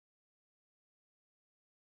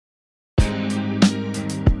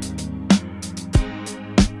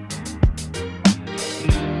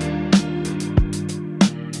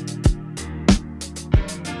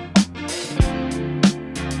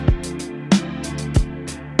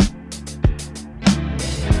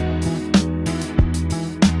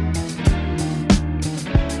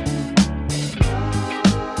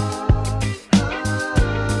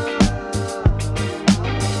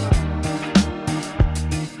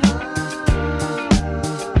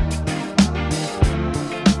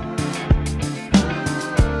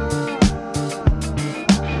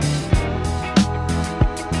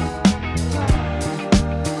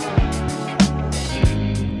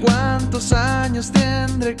años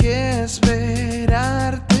tendré que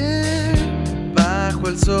esperarte bajo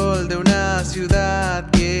el sol de una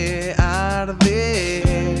ciudad que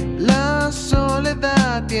arde? La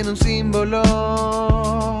soledad tiene un símbolo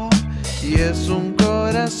y es un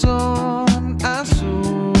corazón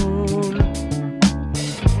azul.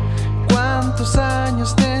 ¿Cuántos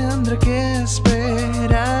años tendré que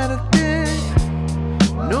esperarte?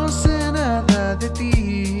 No sé nada de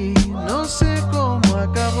ti, no sé cómo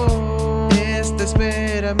acabó. Esta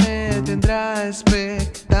espera me tendrá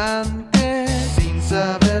expectante, sin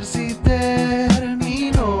saber si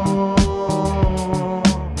terminó.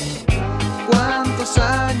 ¿Cuántos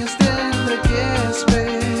años tendré que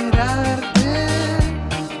esperarte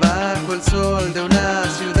bajo el sol de una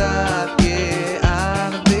ciudad que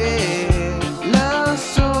arde? La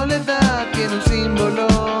soledad tiene un símbolo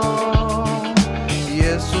y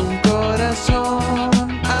es un corazón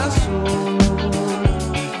azul.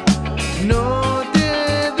 No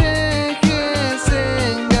te dejes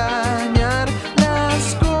engañar,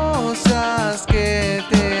 las cosas que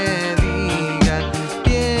te digan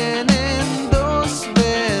tienen dos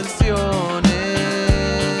versiones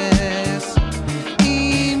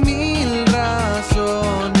y mil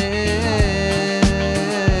razones.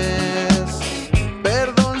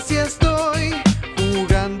 Perdón si estoy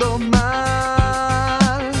jugando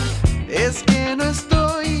mal, es que no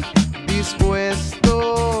estoy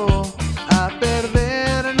dispuesto a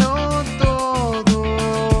perderlo todo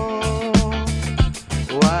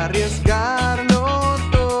o arriesgarlo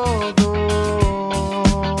todo.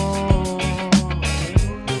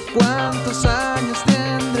 ¿Cuántos años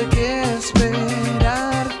tendré que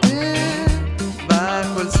esperarte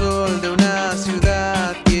bajo el sol de una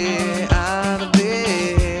ciudad que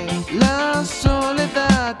arde? La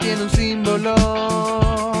soledad tiene un símbolo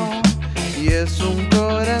y es un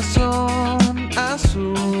corazón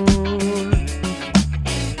azul.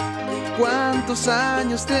 ¿Cuántos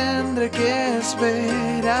años tendré que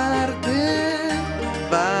esperarte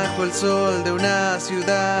bajo el sol de una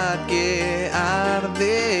ciudad que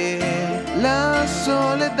arde? La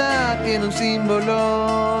soledad tiene un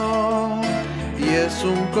símbolo y es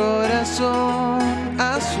un corazón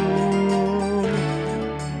azul.